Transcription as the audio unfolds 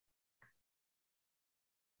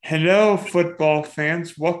Hello, football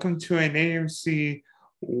fans. Welcome to an AFC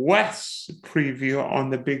West preview on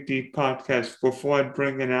the Big D podcast. Before I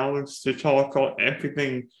bring in Alex to talk about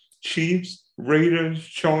everything Chiefs, Raiders,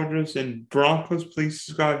 Chargers, and Broncos, please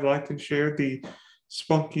subscribe, like, and share the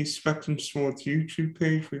Spunky Spectrum Sports YouTube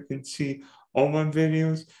page where you can see all my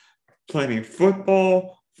videos. Plenty of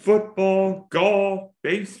football, golf,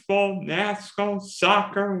 baseball, NASCAR,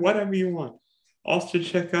 soccer, whatever you want. Also,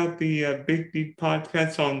 check out the Big D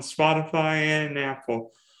podcast on Spotify and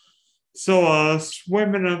Apple. So,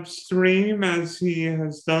 swimming upstream as he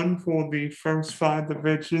has done for the first five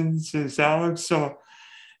divisions is Alex. So,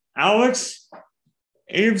 Alex,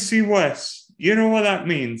 AFC West, you know what that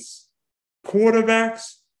means.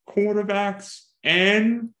 Quarterbacks,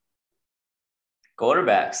 and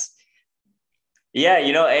Quarterbacks. Yeah,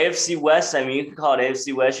 AFC West, you can call it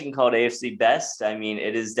AFC West, you can call it AFC Best.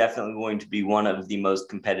 It is definitely going to be one of the most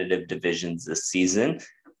competitive divisions this season.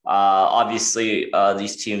 Obviously,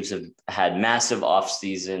 these teams have had massive off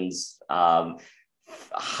seasons,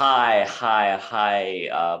 high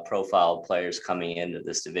profile players coming into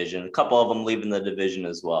this division. A couple of them leaving the division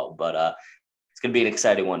as well, but it's going to be an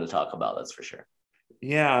exciting one to talk about, that's for sure.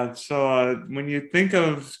 yeah, so when you think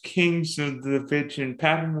of kings of the division,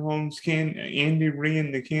 Patrick Mahomes, Andy Reid,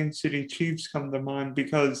 and the Kansas City Chiefs come to mind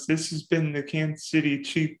because this has been the Kansas City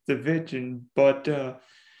Chief division. But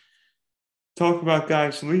talk about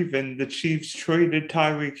guys leaving. The Chiefs traded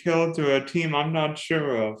Tyreek Hill to a team I'm not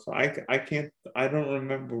sure of. I don't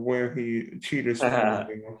remember where he cheaters from.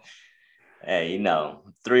 Hey,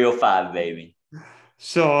 305, baby.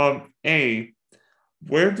 So,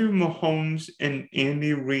 where do Mahomes and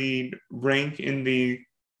Andy Reid rank in the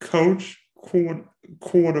coach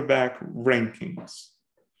quarterback rankings?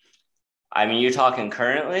 You're talking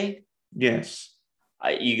currently? Yes.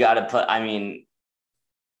 You got to put,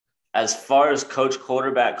 as far as coach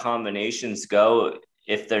quarterback combinations go,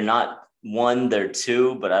 if they're not one, they're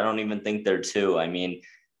two, but I don't even think they're two.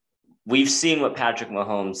 We've seen what Patrick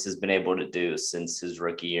Mahomes has been able to do since his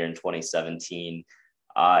rookie year in 2017.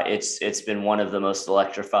 It's been one of the most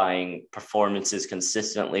electrifying performances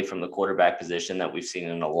consistently from the quarterback position that we've seen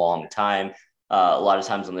in a long time. A lot of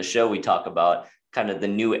times on the show, we talk about kind of the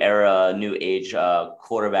new era, new age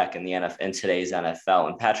quarterback in the NFL, in today's NFL.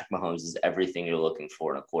 And Patrick Mahomes is everything you're looking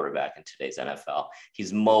for in a quarterback in today's NFL.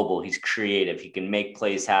 He's mobile, he's creative, he can make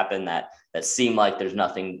plays happen that seem like there's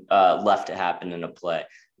nothing left to happen in a play.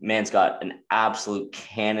 Man's got an absolute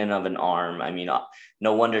cannon of an arm.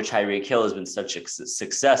 No wonder Tyreek Hill has been such a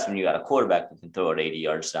success when you got a quarterback who can throw it 80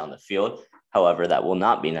 yards down the field. However, that will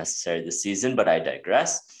not be necessary this season, but I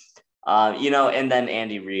digress. And then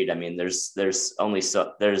Andy Reid. There's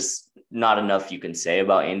not enough you can say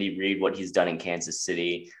about Andy Reid. What he's done in Kansas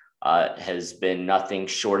City has been nothing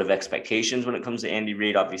short of expectations when it comes to Andy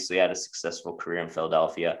Reid. Obviously, had a successful career in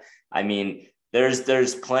Philadelphia.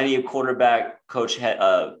 There's plenty of quarterback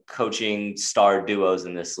coaching star duos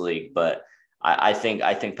in this league, but I think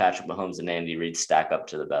Patrick Mahomes and Andy Reid stack up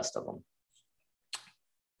to the best of them.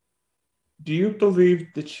 Do you believe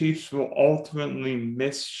the Chiefs will ultimately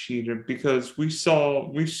miss Cheater? Because we've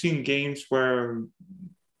seen games where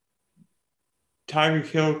Tyreek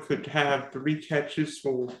Hill could have 3 catches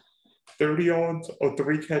for 30 yards or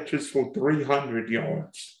 3 catches for 300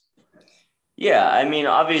 yards. Yeah,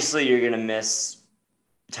 obviously you're going to miss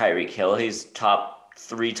Tyreek Hill. He's top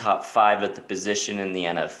 3, top 5 at the position in the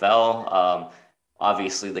NFL.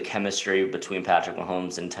 Obviously, the chemistry between Patrick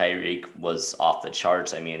Mahomes and Tyreek was off the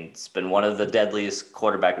charts. It's been one of the deadliest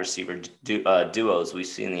quarterback receiver duos we've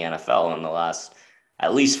seen in the NFL in the last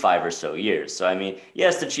at least 5 or so years. So,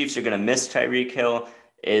 yes, the Chiefs are going to miss Tyreek Hill.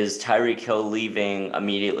 Is Tyreek Hill leaving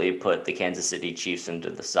immediately put the Kansas City Chiefs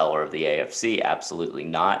into the cellar of the AFC? Absolutely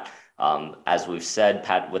not. As we've said,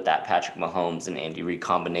 with that Patrick Mahomes and Andy Reid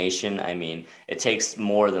combination, it takes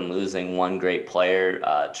more than losing one great player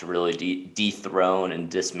to really dethrone and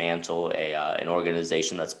dismantle an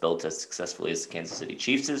organization that's built as successfully as the Kansas City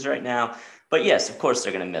Chiefs is right now. But yes, of course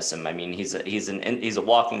they're going to miss him. He's a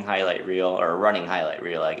walking highlight reel, or a running highlight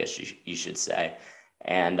reel, I guess you should say.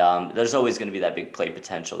 And there's always going to be that big play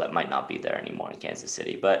potential that might not be there anymore in Kansas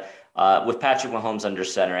City. But with Patrick Mahomes under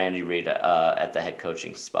center, Andy Reid at the head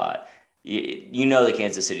coaching spot, the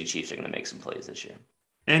Kansas City Chiefs are going to make some plays this year.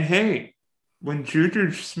 And hey, when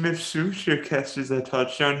Juju Smith-Schuster catches a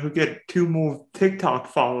touchdown, he'll get 2 more TikTok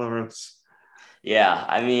followers. Yeah,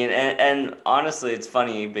 and honestly, it's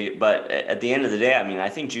funny, but at the end of the day, I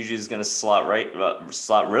think Juju is going to slot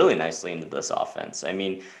really nicely into this offense.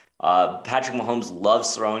 Patrick Mahomes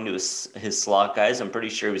loves throwing to his slot guys. I'm pretty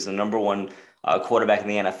sure he was the number one quarterback in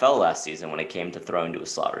the NFL last season when it came to throwing to a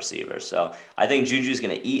slot receiver. So I think Juju's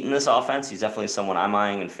going to eat in this offense. He's definitely someone I'm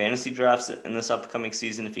eyeing in fantasy drafts in this upcoming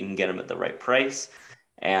season if you can get him at the right price.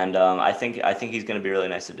 And I think he's going to be a really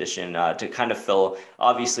nice addition to kind of fill.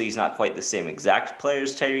 Obviously, he's not quite the same exact player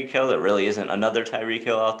as Tyreek Hill. There really isn't another Tyreek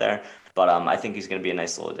Hill out there. But I think he's going to be a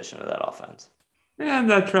nice little addition to that offense. And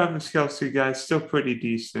that Travis Kelce guy's still pretty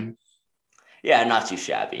decent. Yeah, not too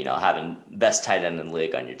shabby. Having best tight end in the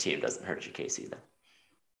league on your team doesn't hurt your case either.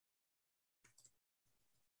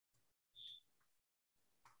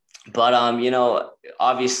 But,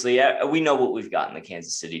 obviously, we know what we've got in the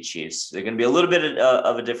Kansas City Chiefs. They're going to be a little bit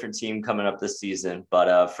of a different team coming up this season.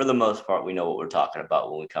 But for the most part, we know what we're talking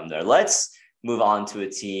about when we come there. Let's move on to a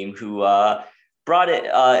team who brought it,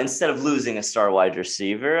 instead of losing a star wide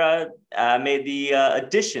receiver, made the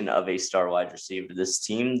addition of a star wide receiver to this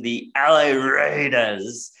team, the LA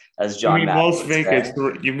Raiders, as John Madden Las Vegas.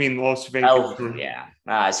 You mean Las Vegas? Oh, yeah.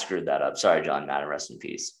 I screwed that up. Sorry, John Madden, rest in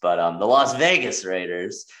peace. But the Las Vegas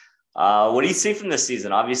Raiders, what do you see from this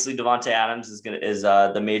season? Obviously, Davante Adams is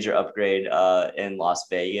the major upgrade in Las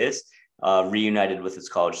Vegas, reunited with his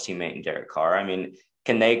college teammate and Derek Carr. I mean,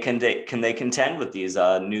 can they contend with these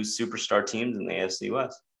new superstar teams in the AFC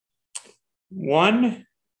West? One,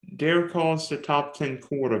 Derek Carr is the top 10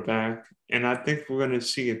 quarterback, and I think we're going to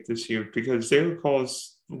see it this year because Derek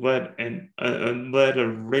Carr's led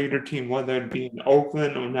a Raider team, whether it be in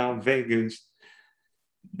Oakland or now Vegas,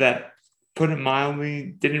 that, put it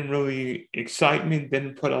mildly, didn't really excite me,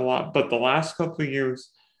 didn't put a lot. But the last couple of years,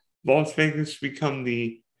 Las Vegas become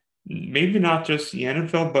maybe not just the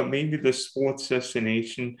NFL, but maybe the sports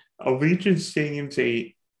destination. Allegiant Stadium's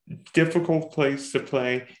a difficult place to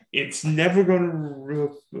play. It's never going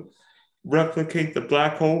to replicate the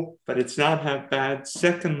black hole, but it's not half bad.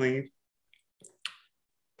 Secondly,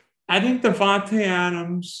 I think Davante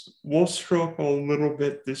Adams will struggle a little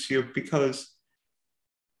bit this year because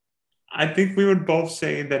I think we would both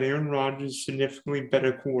say that Aaron Rodgers is a significantly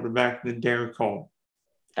better quarterback than Derek Carr.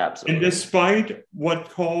 Absolutely. And despite what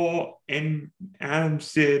Carr and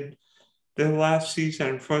Adams did the last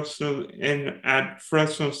season at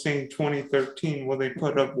Fresno State in 2013, where they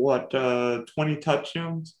put up 20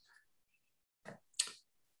 touchdowns,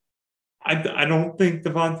 I don't think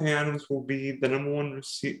Davante Adams will be the number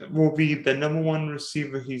one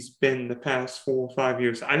receiver he's been the past 4 or 5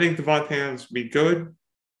 years. I think Davante Adams will be good,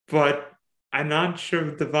 but I'm not sure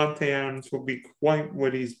if Davante Adams will be quite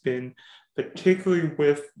what he's been, particularly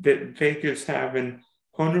with Vegas having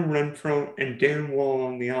Hunter Renfrow and Darren Waller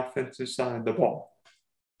on the offensive side of the ball.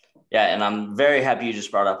 Yeah, and I'm very happy you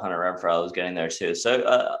just brought up Hunter Renfrow. I was getting there too.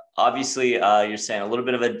 So obviously, you're saying a little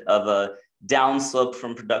bit of a downslope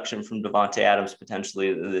from production from Davante Adams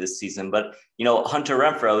potentially this season. But, Hunter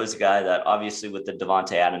Renfrow is a guy that obviously with the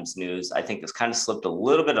Davante Adams news, I think has kind of slipped a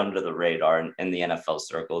little bit under the radar in the NFL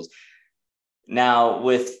circles. Now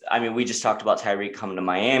we just talked about Tyreek coming to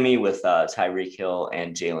Miami with Tyreek Hill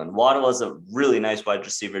and Jalen Waddle as a really nice wide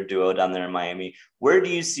receiver duo down there in Miami. Where do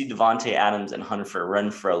you see Davante Adams and Hunter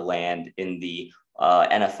Renfrow land in the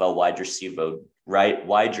NFL wide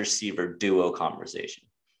receiver duo conversation?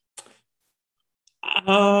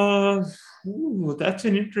 That's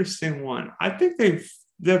an interesting one. I think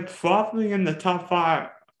they're probably in the top 5.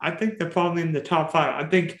 I think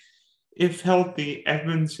if healthy,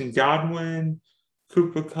 Evans and Godwin,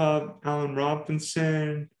 Cooper Kupp, Allen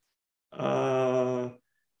Robinson,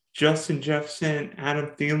 Justin Jefferson,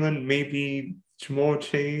 Adam Thielen, maybe Jamar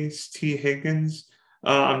Chase, T. Higgins.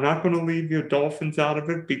 I'm not going to leave your Dolphins out of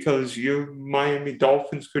it because your Miami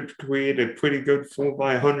Dolphins could create a pretty good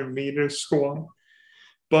 4x100 meters squad.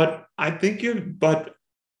 But I think the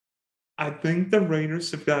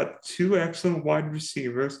Raiders have got 2 excellent wide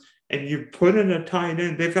receivers, and you put in a tight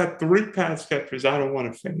end. They've got 3 pass catchers I don't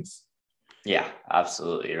want to face. Yeah,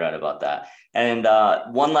 absolutely. You're right about that. And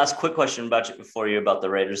one last quick question about the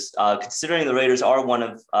Raiders. Considering the Raiders are one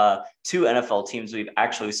of 2 NFL teams we've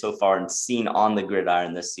actually so far seen on the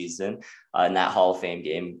gridiron this season in that Hall of Fame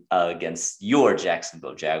game against your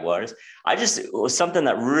Jacksonville Jaguars, it was something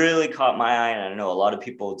that really caught my eye, and I know a lot of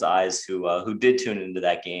people's eyes who did tune into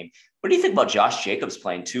that game. What do you think about Josh Jacobs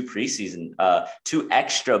playing 2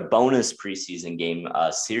 extra bonus preseason game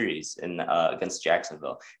series against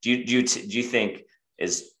Jacksonville? Do you think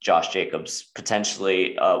is Josh Jacobs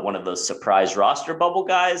potentially one of those surprise roster bubble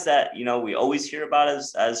guys that we always hear about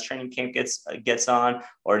as training camp gets on,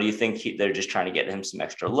 or do you think they're just trying to get him some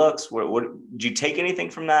extra looks? Do you take anything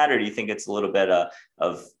from that, or do you think it's a little bit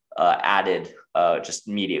of added just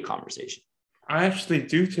media conversation? I actually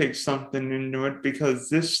do take something into it because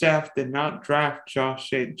this staff did not draft Josh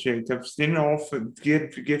Jacobs, didn't offer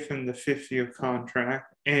give him the 5th-year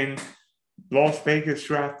contract, and Las Vegas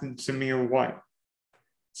drafted Zamir White.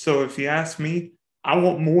 So if you ask me, I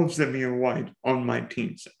want more of Zamir White on my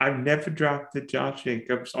teams. I've never drafted Josh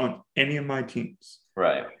Jacobs on any of my teams.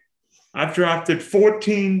 Right. I've drafted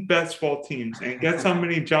 14 best ball teams, and guess how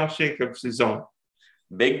many Josh Jacobs is on?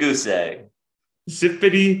 Big goose egg.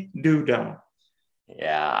 Zippity doo-dah.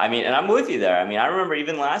 Yeah, I mean, and I'm with you there. I mean, I remember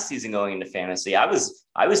even last season going into fantasy, I was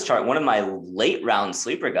one of my late round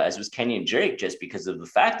sleeper guys was Kenyon Drake, just because of the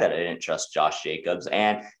fact that I didn't trust Josh Jacobs,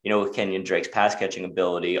 and with Kenyon Drake's pass catching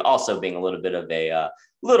ability, also being a little bit of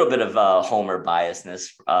a homer biasness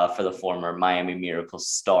for the former Miami Miracle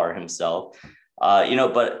star himself.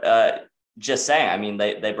 But just saying, I mean,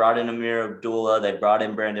 they brought in Amir Abdullah, they brought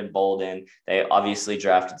in Brandon Bolden, they obviously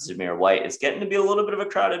drafted Zamir White. It's getting to be a little bit of a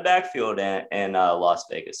crowded backfield in Las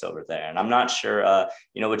Vegas over there, and I'm not sure,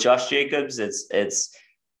 with Josh Jacobs, it's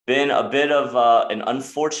been a bit of an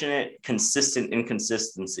unfortunate consistent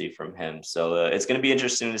inconsistency from him. So it's going to be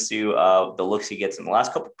interesting to see the looks he gets in the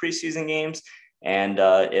last couple of preseason games, and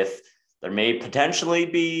if there may potentially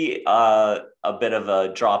be a bit of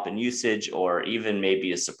a drop in usage, or even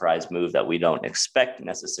maybe a surprise move that we don't expect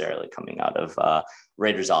necessarily coming out of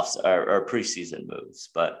Raiders off or preseason moves.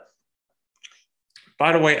 But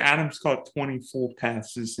by the way, Adams caught 24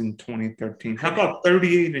 passes in 2013. How about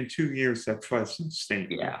 38 in 2 years at Fresno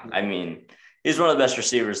State? Yeah, I mean, he's one of the best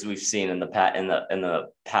receivers we've seen in the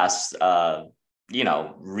past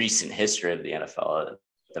recent history of the NFL.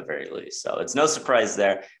 At the very least. So it's no surprise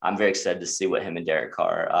there. I'm very excited to see what him and Derek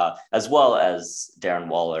Carr, as well as Darren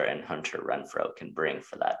Waller and Hunter Renfrow, can bring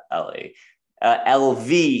for that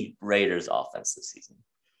LV Raiders offense this season.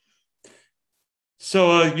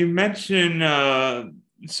 So you mentioned,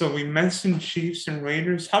 we mentioned Chiefs and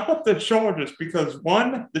Raiders. How about the Chargers? Because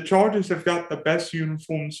the Chargers have got the best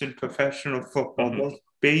uniforms in professional football.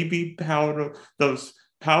 Mm-hmm. Those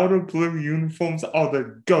powder blue uniforms are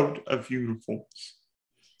the GOAT of uniforms.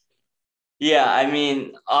 Yeah, I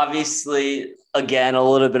mean, obviously, again, a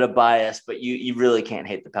little bit of bias, but you really can't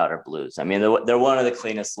hate the powder blues. I mean, they're one of the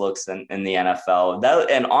cleanest looks in the NFL.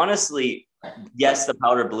 And honestly, yes, the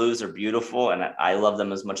powder blues are beautiful, and I love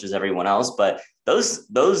them as much as everyone else. But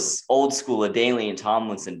those old school Adalian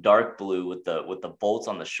Tomlinson dark blue with the bolts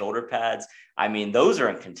on the shoulder pads, I mean, those are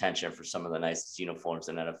in contention for some of the nicest uniforms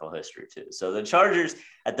in NFL history too. So the Chargers,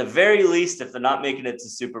 at the very least, if they're not making it to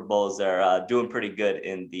Super Bowls, they're doing pretty good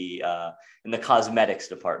in the cosmetics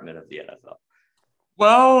department of the NFL.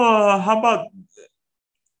 Well, how about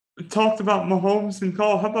talked about Mahomes and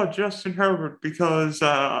Carr? How about Justin Herbert? Because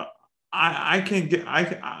I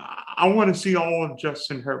want to see all of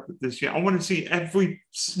Justin Herbert this year. I want to see every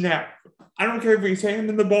snap. I don't care if he's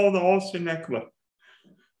handing the ball to Austin Ekeler.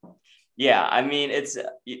 Yeah, I mean,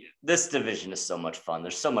 this division is so much fun.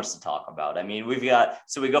 There's so much to talk about. I mean, we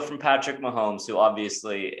go from Patrick Mahomes, who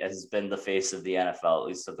obviously has been the face of the NFL, at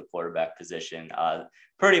least at the quarterback position,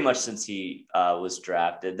 pretty much since he was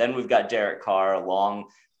drafted. Then we've got Derek Carr, a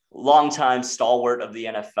long-time stalwart of the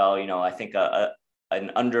NFL. I think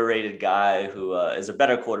an underrated guy who is a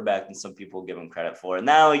better quarterback than some people give him credit for. And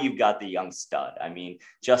now you've got the young stud. I mean,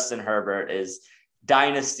 Justin Herbert is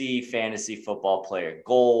dynasty fantasy football player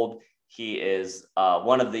gold. He is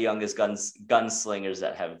one of the youngest gunslingers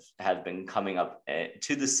that have been coming up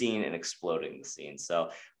to the scene and exploding the scene. So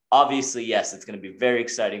obviously, yes, it's going to be very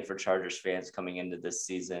exciting for Chargers fans coming into this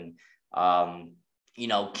season.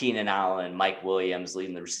 Keenan Allen, Mike Williams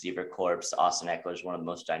leading the receiver corps. Austin Ekeler is one of the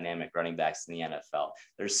most dynamic running backs in the NFL.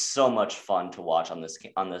 There's so much fun to watch on this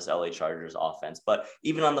LA Chargers offense. But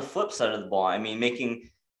even on the flip side of the ball, I mean, making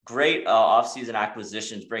great offseason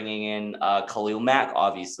acquisitions, bringing in Khalil Mack,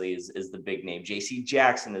 obviously, is the big name. J.C.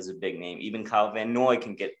 Jackson is a big name. Even Kyle Van Noy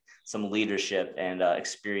can get some leadership and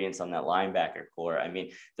experience on that linebacker core. I mean,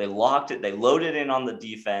 they locked it. They loaded in on the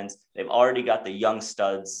defense. They've already got the young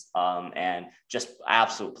studs and just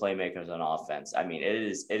absolute playmakers on offense. I mean, it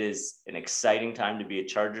is an exciting time to be a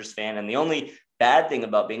Chargers fan. And the only bad thing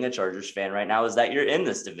about being a Chargers fan right now is that you're in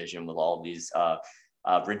this division with all these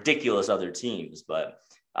ridiculous other teams. But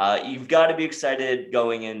you've got to be excited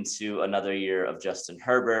going into another year of Justin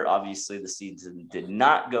Herbert. Obviously, the season did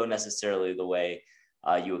not go necessarily the way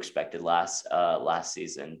you expected last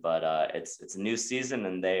season, but it's a new season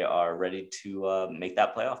and they are ready to make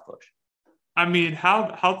that playoff push. I mean,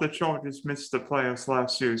 how the Chargers missed the playoffs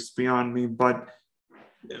last year is beyond me, but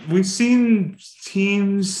we've seen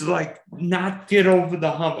teams not get over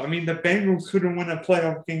the hump. I mean, the Bengals couldn't win a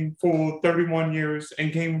playoff game for 31 years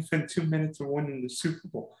and came within 2 minutes of winning the Super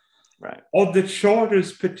Bowl. Right. Are the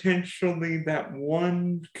Chargers potentially that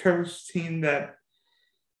one cursed team that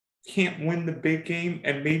can't win the big game,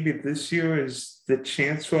 and maybe this year is the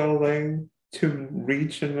chance for LA to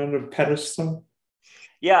reach another pedestal?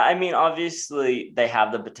 Yeah, I mean, obviously they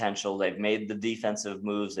have the potential. They've made the defensive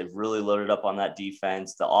moves. They've really loaded up on that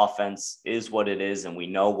defense. The offense is what it is, and we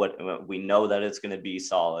know that it's going to be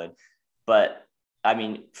solid. But I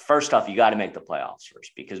mean, first off, you got to make the playoffs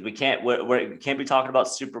first, because we can't be talking about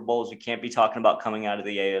Super Bowls. We can't be talking about coming out of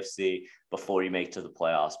the AFC before you make it to the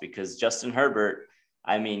playoffs, because Justin Herbert,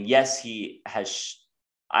 I mean, yes, he has.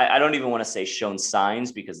 I don't even want to say shown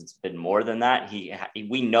signs, because it's been more than that.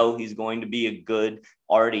 We know he's going to be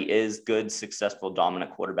already is good, successful,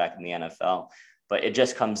 dominant quarterback in the NFL. But it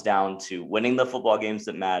just comes down to winning the football games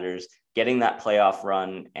that matters, getting that playoff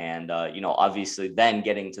run, and obviously then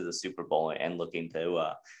getting to the Super Bowl and looking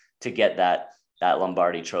to get that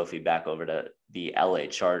Lombardi Trophy back over to the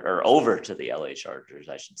over to the LA Chargers,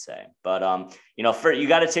 I should say. But you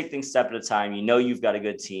got to take things step at a time. You've got a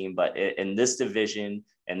good team, but in this division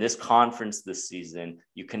and this conference this season,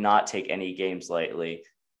 you cannot take any games lightly.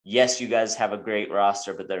 Yes, you guys have a great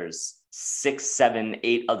roster, but there's 6, 7,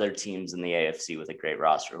 8 other teams in the AFC with a great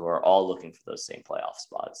roster who are all looking for those same playoff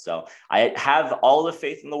spots. So I have all the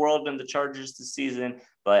faith in the world in the Chargers this season,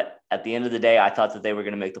 but at the end of the day, I thought that they were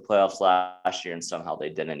going to make the playoffs last year, and somehow they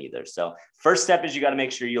didn't either. So first step is you got to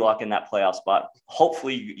make sure you lock in that playoff spot.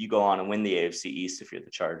 Hopefully you go on and win the AFC East if you're the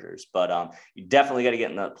Chargers, but you definitely got to get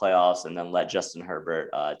in the playoffs and then let Justin Herbert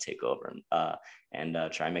take over and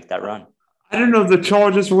try and make that run. I don't know if the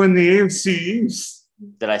Chargers win the AFC East.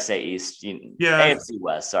 Did I say East? Yeah. AFC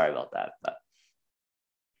West. Sorry about that. But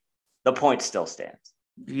the point still stands.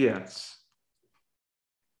 Yes.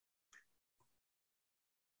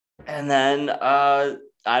 And then I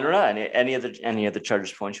don't know, any other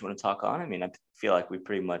Chargers points you want to talk on? I mean, I feel like we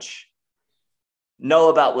pretty much know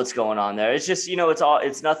about what's going on there. It's just,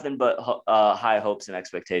 it's nothing but high hopes and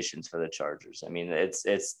expectations for the Chargers. I mean, this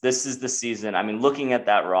is the season. I mean, looking at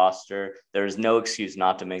that roster, there's no excuse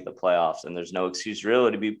not to make the playoffs, and there's no excuse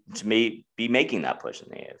really to be making that push in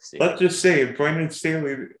the AFC. Let's just say Brandon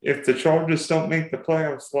Staley, if the Chargers don't make the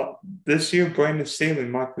playoffs this year, Brandon Staley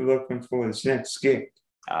might be looking for his next gig.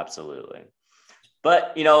 Absolutely.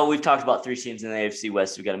 But, we've talked about 3 teams in the AFC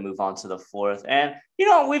West. We've got to move on to the 4th. And,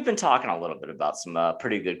 we've been talking a little bit about some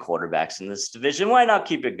pretty good quarterbacks in this division. Why not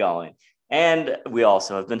keep it going? And we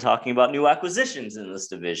also have been talking about new acquisitions in this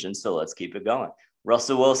division. So let's keep it going.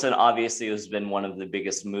 Russell Wilson obviously has been one of the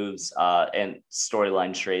biggest moves and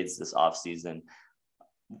storyline trades this offseason.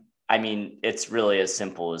 I mean, it's really as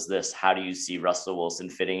simple as this. How do you see Russell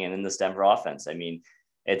Wilson fitting in this Denver offense? I mean,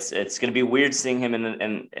 it's going to be weird seeing him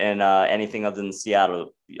in anything other than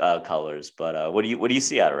Seattle colors. But what do you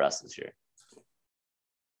see out of Russ this year?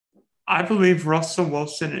 I believe Russell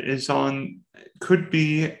Wilson could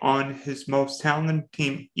be on his most talented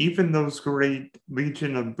team, even those great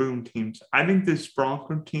Legion of Boom teams. I think this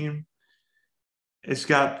Bronco team has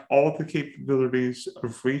got all the capabilities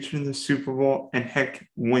of reaching the Super Bowl and heck,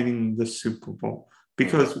 winning the Super Bowl.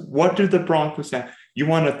 Because what do the Broncos have? You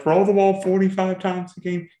want to throw the ball 45 times a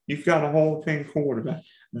game? You've got a Hall of Fame quarterback.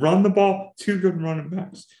 Run the ball, 2 good running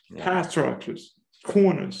backs. Yeah. Pass rushers,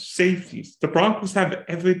 corners, safeties. The Broncos have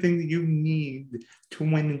everything that you need to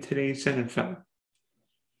win in today's NFL.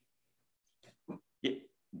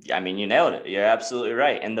 I mean, you nailed it. You're absolutely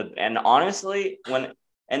right. And honestly, the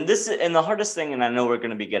hardest thing, and I know we're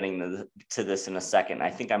going to be getting to this in a second. I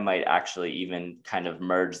think I might actually even kind of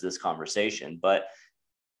merge this conversation, but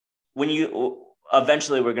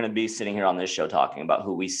eventually we're going to be sitting here on this show talking about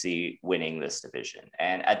who we see winning this division.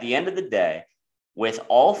 And at the end of the day, with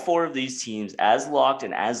all 4 of these teams as locked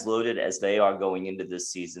and as loaded as they are going into this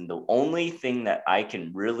season, the only thing that I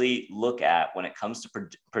can really look at when it comes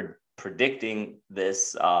to predicting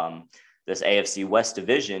this AFC West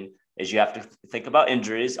division is you have to think about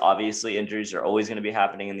injuries. Obviously, injuries are always going to be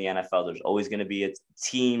happening in the NFL. There's always going to be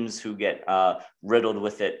teams who get riddled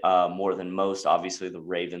with it more than most. Obviously, the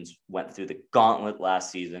Ravens went through the gauntlet last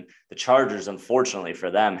season. The Chargers, unfortunately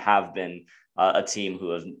for them, have been a team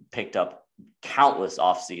who has picked up countless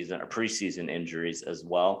offseason or preseason injuries as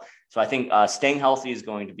well. So I think staying healthy is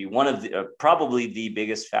going to be one of probably the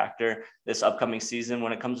biggest factor this upcoming season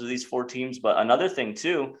when it comes to these 4 teams. But another thing,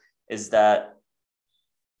 too, is that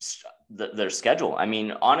their schedule. I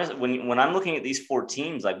mean, honestly, when I'm looking at these 4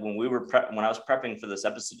 teams, like when I was prepping for this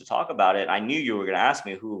episode to talk about it, I knew you were going to ask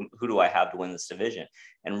me who do I have to win this division,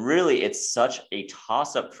 and really, it's such a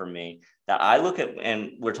toss up for me that I look at,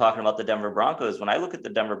 and we're talking about the Denver Broncos. When I look at the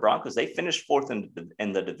Denver Broncos, they finished 4th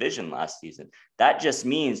in the division last season. That just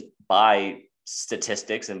means by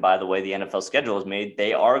statistics and by the way the NFL schedule is made,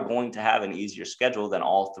 they are going to have an easier schedule than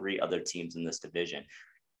all three other teams in this division.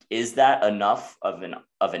 Is that enough of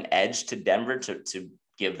an edge to Denver to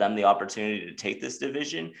give them the opportunity to take this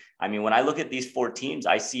division? I mean, when I look at these four teams,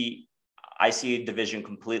 I see a division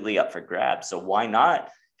completely up for grabs. So why not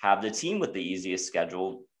have the team with the easiest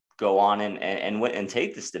schedule go on and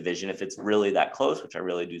take this division if it's really that close, which I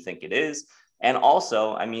really do think it is. And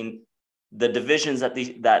also, I mean, the divisions that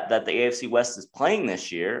the AFC West is playing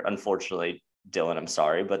this year, unfortunately, Dylan, I'm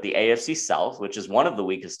sorry, but the AFC South, which is one of the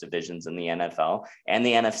weakest divisions in the NFL, and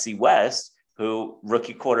the NFC West, who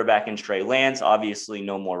rookie quarterback in Trey Lance, obviously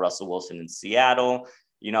no more Russell Wilson in Seattle.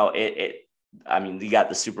 You know, I mean, you got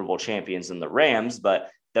the Super Bowl champions in the Rams,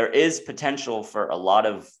 but there is potential for a lot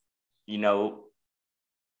of, you know,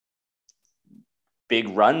 big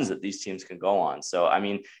runs that these teams can go on. So, I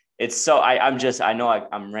mean, it's so I know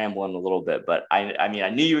I'm rambling a little bit, but I mean,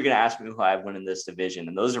 I knew you were going to ask me who I win in this division.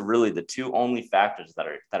 And those are really the two only factors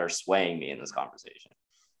that are swaying me in this conversation.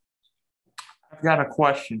 I've got a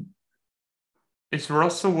question. Is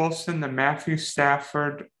Russell Wilson the Matthew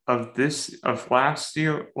Stafford of last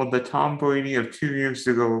year or the Tom Brady of 2 years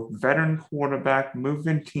ago, veteran quarterback,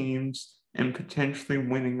 moving teams and potentially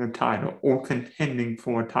winning a title or contending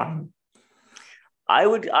for a title? I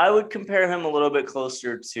would compare him a little bit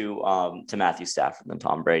closer to Matthew Stafford than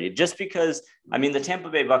Tom Brady, just because, I mean, the Tampa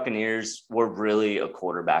Bay Buccaneers were really a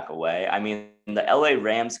quarterback away. I mean, the LA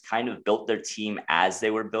Rams kind of built their team as they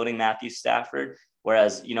were building Matthew Stafford.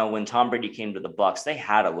 Whereas, you know, when Tom Brady came to the Bucs, they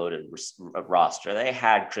had a loaded roster. They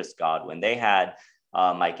had Chris Godwin. They had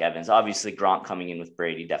Mike Evans. Obviously, Gronk coming in with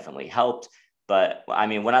Brady definitely helped. But, I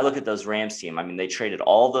mean, when I look at those Rams team, I mean, they traded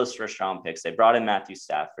all those first-round picks. They brought in Matthew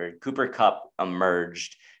Stafford. Cooper Kupp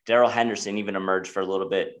emerged. Darrell Henderson even emerged for a little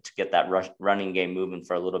bit to get that running game moving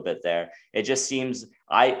for a little bit there. It just seems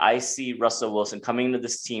I see Russell Wilson coming into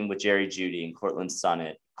this team with Jerry Jeudy and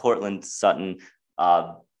Cortland Sutton,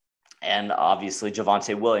 and obviously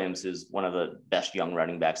Javonte Williams, who's one of the best young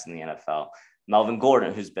running backs in the NFL. Melvin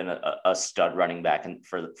Gordon, who's been a stud running back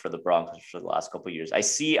for the Broncos for the last couple of years.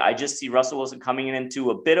 I just see Russell Wilson coming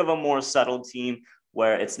into a bit of a more settled team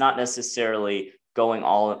where it's not necessarily going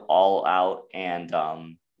all out and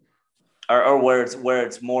or where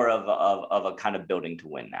it's more of a kind of building to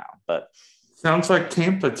win now. But sounds like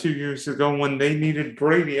Tampa 2 years ago when they needed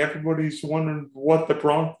Brady. Everybody's wondering what the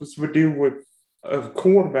Broncos would do with a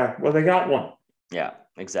quarterback. Well, they got one. Yeah,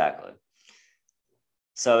 exactly.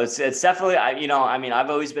 So it's definitely, I've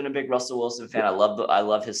always been a big Russell Wilson fan. I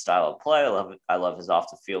love his style of play. I love his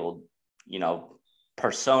off the field,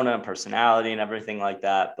 persona and personality and everything like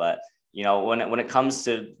that. But, when it comes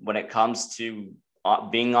to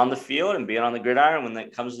being on the field and being on the gridiron, when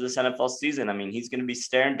it comes to this NFL season, I mean, he's going to be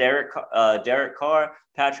staring Derek Carr,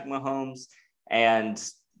 Patrick Mahomes, and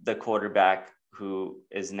the quarterback who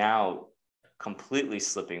is now completely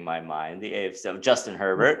slipping my mind, the AFC of Justin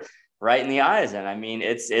Herbert, right in the eyes. And I mean,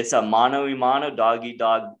 it's a mano-a-mano,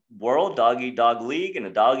 dog-eat-dog world, dog-eat-dog league, and a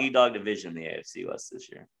dog-eat-dog division in the AFC West this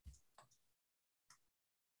year.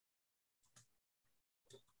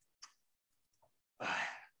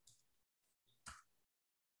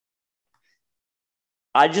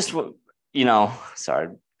 I just, sorry,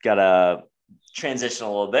 gotta transition a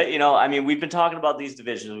little bit. We've been talking about these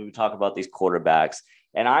divisions. We've been talking about these quarterbacks.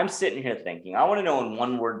 And I'm sitting here thinking, I want to know in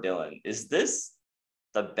one word, Dylan, is this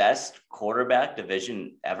the best quarterback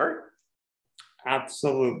division ever?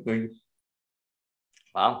 Absolutely.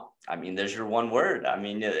 Wow. I mean, there's your one word. I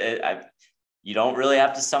mean, you don't really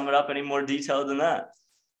have to sum it up any more detailed than that.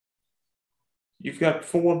 You've got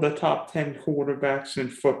 4 of the top 10 quarterbacks in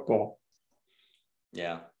football.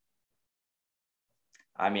 Yeah.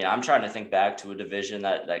 I mean, I'm trying to think back to a division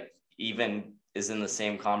that even is in the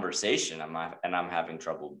same conversation. I'm having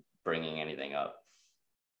trouble bringing anything up.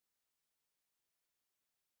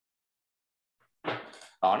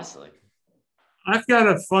 Honestly. I've got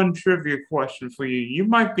a fun trivia question for you.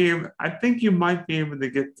 I think you might be able to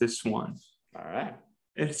get this one. All right.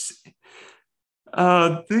 It's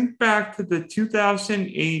think back to the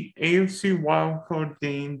 2008 AFC Wild Card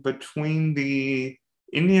game between the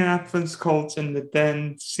Indianapolis Colts and the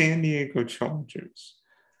then San Diego Chargers.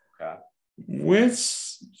 Okay.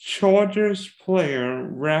 Which Chargers player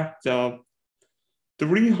racked up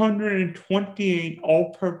 328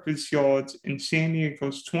 all-purpose yards in San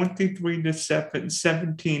Diego's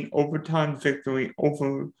 23-17 overtime victory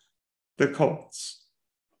over the Colts?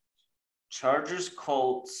 Chargers,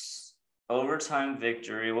 Colts, overtime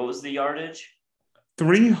victory. What was the yardage?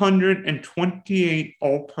 328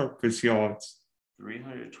 all-purpose yards.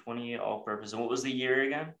 328 all-purpose. And what was the year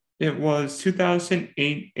again? It was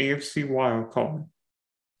 2008 AFC Wild Card.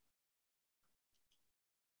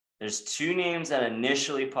 There's two names that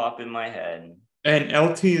initially pop in my head. And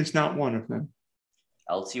LT is not one of them.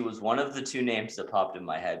 LT was one of the two names that popped in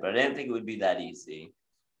my head, but I didn't think it would be that easy.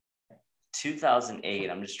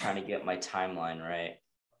 2008, I'm just trying to get my timeline right.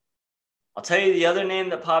 I'll tell you the other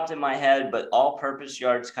name that popped in my head, but all-purpose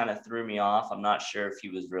yards kind of threw me off. I'm not sure if he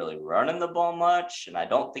was really running the ball much, and I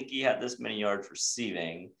don't think he had this many yards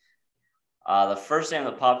receiving. The first name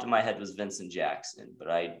that popped in my head was Vincent Jackson, but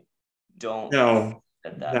I don't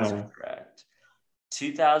think that's correct.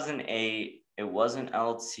 2008, it wasn't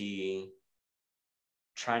LT.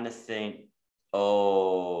 Trying to think.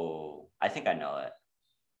 Oh, I think I know it.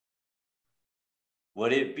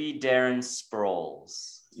 Would it be Darren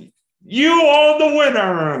Sproles? You are the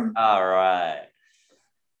winner. All right.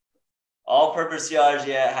 All-purpose yards,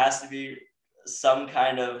 yeah, it has to be some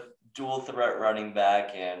kind of dual threat running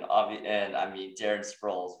back, and I mean Darren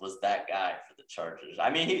Sproles was that guy for the Chargers. I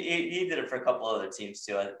mean he did it for a couple other teams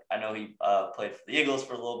too. I know he played for the Eagles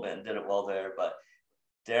for a little bit and did it well there, but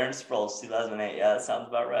Darren Sproles 2008, yeah, that sounds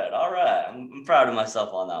about right. All right, I'm proud of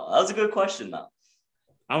myself on that one. That was a good question though.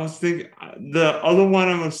 I was thinking the other one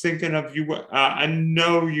I was thinking of. I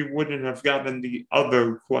know you wouldn't have gotten the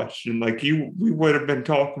other question. Like we would have been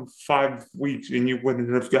talking 5 weeks and you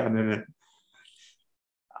wouldn't have gotten it.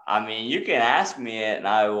 I mean, you can ask me it, and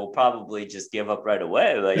I will probably just give up right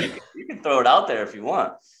away. Like you can throw it out there if you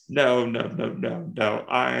want. No.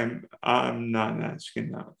 I'm not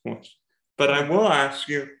asking that question, but I will ask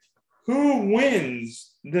you: who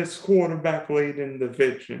wins this quarterback-laden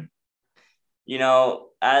division? You know,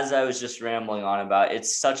 as I was just rambling on about,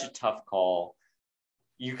 it's such a tough call.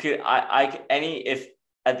 You could, if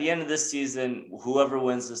at the end of this season, whoever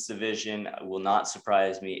wins this division will not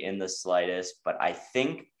surprise me in the slightest, but I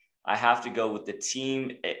think I have to go with the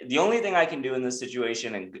team. The only thing I can do in this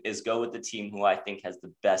situation is go with the team who I think has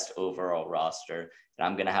the best overall roster, and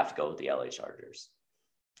I'm going to have to go with the LA Chargers.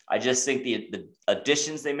 I just think the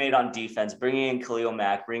additions they made on defense, bringing in Khalil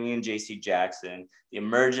Mack, bringing in J.C. Jackson, the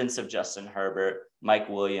emergence of Justin Herbert, Mike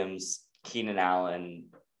Williams, Keenan Allen,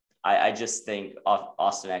 I just think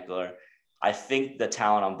Austin Ekeler, I think the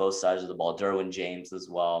talent on both sides of the ball, Derwin James as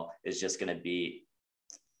well, is just going to be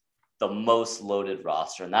the most loaded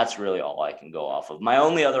roster. And that's really all I can go off of. My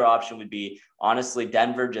only other option would be, honestly,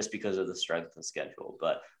 Denver, just because of the strength of schedule.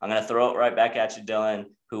 But I'm going to throw it right back at you, Dylan.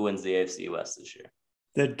 Who wins the AFC West this year?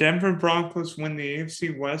 The Denver Broncos win the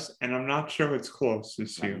AFC West, and I'm not sure it's close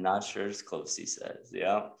this year. I'm not sure it's close, he says.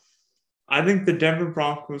 Yeah. I think the Denver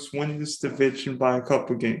Broncos win this division by a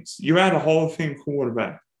couple games. You had a Hall of Fame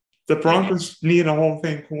quarterback. The Broncos need a Hall of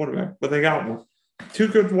Fame quarterback, but they got one. 2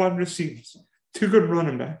 good wide receivers, 2 good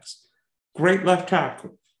running backs, great left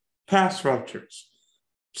tackle, pass rushers,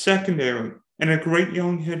 secondary, and a great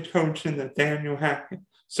young head coach in Nathaniel Hackett.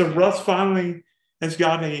 So Russ finally has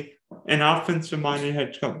got an offensive-minded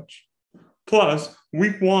head coach. Plus,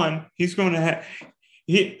 week 1, he's going to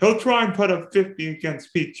he'll try and put up 50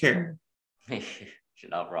 against Pete Carroll. You're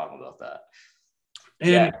not wrong about that.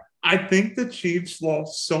 And I think the Chiefs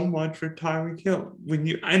lost so much for Tyreek Hill.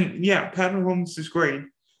 Pat Mahomes is great,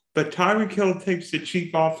 but Tyreek Hill takes the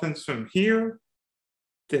Chief offense from here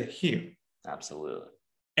to here. Absolutely.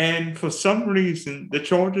 And for some reason, the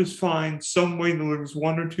Chargers find some way to lose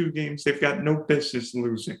 1 or 2 games they've got no business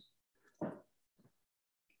losing.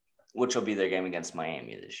 Which will be their game against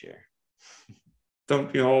Miami this year.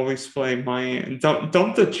 Don't you always play Miami?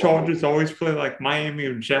 Don't the Chargers always play like Miami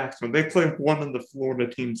or Jacksonville? They play one of the Florida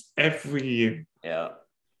teams every year. Yeah.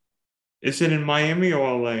 Is it in Miami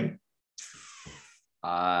or LA?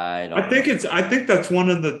 I think that's one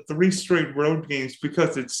of the 3 straight road games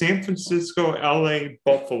because it's San Francisco, LA,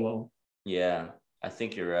 Buffalo. Yeah, I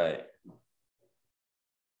think you're right.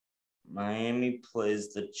 Miami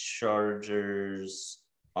plays the Chargers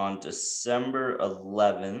on December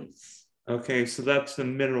 11th. Okay, so that's the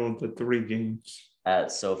middle of the 3 games.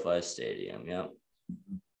 At SoFi Stadium, yep.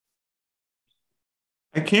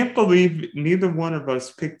 I can't believe neither one of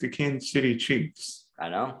us picked the Kansas City Chiefs. I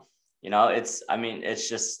know. It's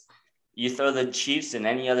just you throw the Chiefs in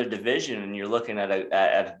any other division and you're looking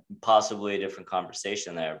at possibly a different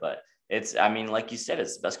conversation there. But like you said,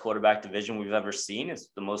 it's the best quarterback division we've ever seen. It's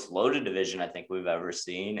the most loaded division I think we've ever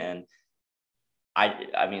seen. And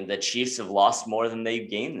the Chiefs have lost more than they've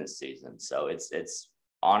gained this season. So it's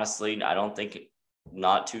honestly, I don't think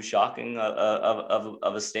not too shocking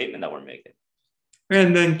of a statement that we're making.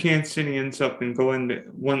 And then Kansas City ends up in Glendale,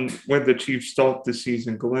 where the Chiefs start the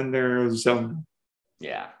season, Glendale, Arizona.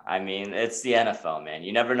 Yeah, it's the NFL, man.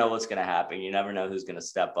 You never know what's going to happen. You never know who's going to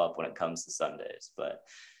step up when it comes to Sundays. But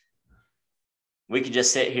we could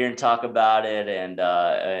just sit here and talk about it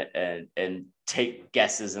and take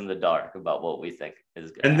guesses in the dark about what we think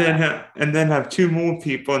is going to happen. And then have two more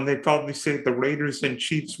people, and they probably say the Raiders and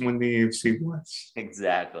Chiefs win the AFC West.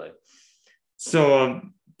 Exactly. So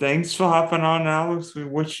thanks for hopping on, Alex. We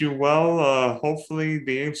wish you well. Hopefully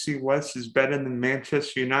the AFC West is better than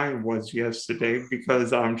Manchester United was yesterday,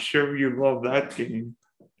 because I'm sure you love that game.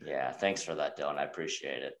 Yeah, thanks for that, Dylan. I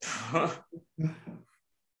appreciate it.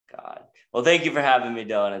 God. Well, thank you for having me,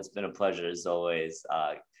 Dylan. It's been a pleasure as always.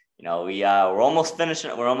 We're almost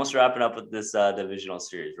finishing. We're almost wrapping up with this divisional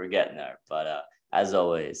series. We're getting there, but as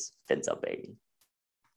always, fins up, baby.